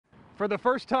For the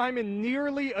first time in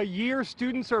nearly a year,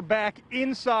 students are back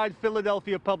inside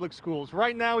Philadelphia public schools.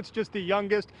 Right now, it's just the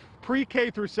youngest, pre-K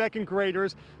through second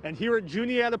graders. And here at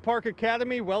Juniata Park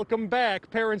Academy, welcome back.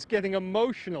 Parents getting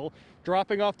emotional,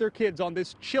 dropping off their kids on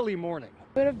this chilly morning.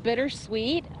 A bit of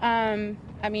bittersweet.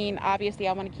 Obviously,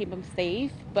 I want to keep them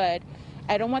safe, but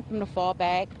I don't want them to fall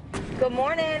back. Good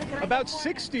morning. About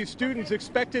 60 students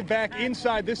expected back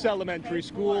inside this elementary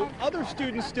school. Other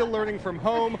students still learning from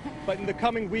home, but in the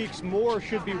coming weeks, more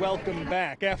should be welcomed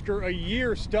back. After a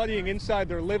year studying inside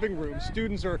their living rooms,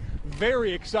 students are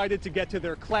very excited to get to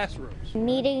their classrooms.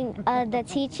 Meeting the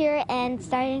teacher and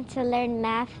starting to learn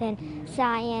math and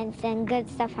science and good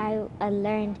stuff I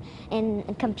learned in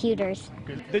computers.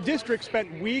 The district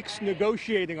spent weeks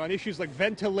negotiating on issues like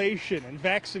ventilation and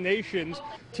vaccinations.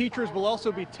 Teachers will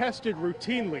also be tested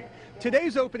routinely.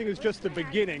 Today's opening is just the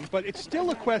beginning, but it's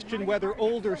still a question whether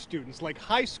older students, like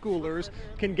high schoolers,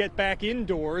 can get back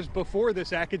indoors before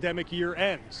this academic year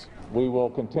ends. We will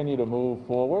continue to move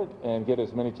forward and get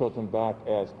as many children back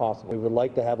as possible. We would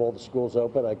like to have all the schools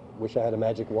open. I wish I had a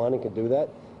magic wand and could do that.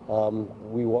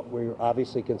 We're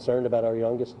obviously concerned about our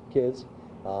youngest kids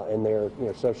and their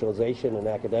socialization and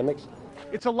academics.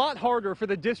 It's a lot harder for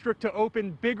the district to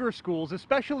open bigger schools,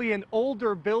 especially in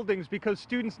older buildings, because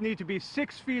students need to be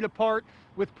 6 feet apart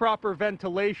with proper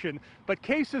ventilation. But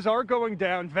cases are going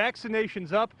down,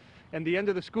 vaccinations up, and the end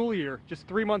of the school year just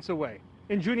 3 months away.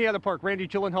 In Juniata Park,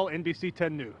 Gyllenhaal,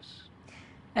 NBC10 News.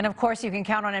 And of course, you can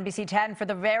count on NBC10 for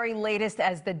the very latest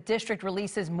as the district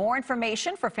releases more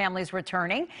information for families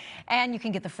returning. And you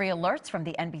can get the free alerts from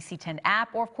the NBC10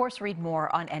 app, or of course, read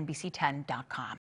more on NBC10.com.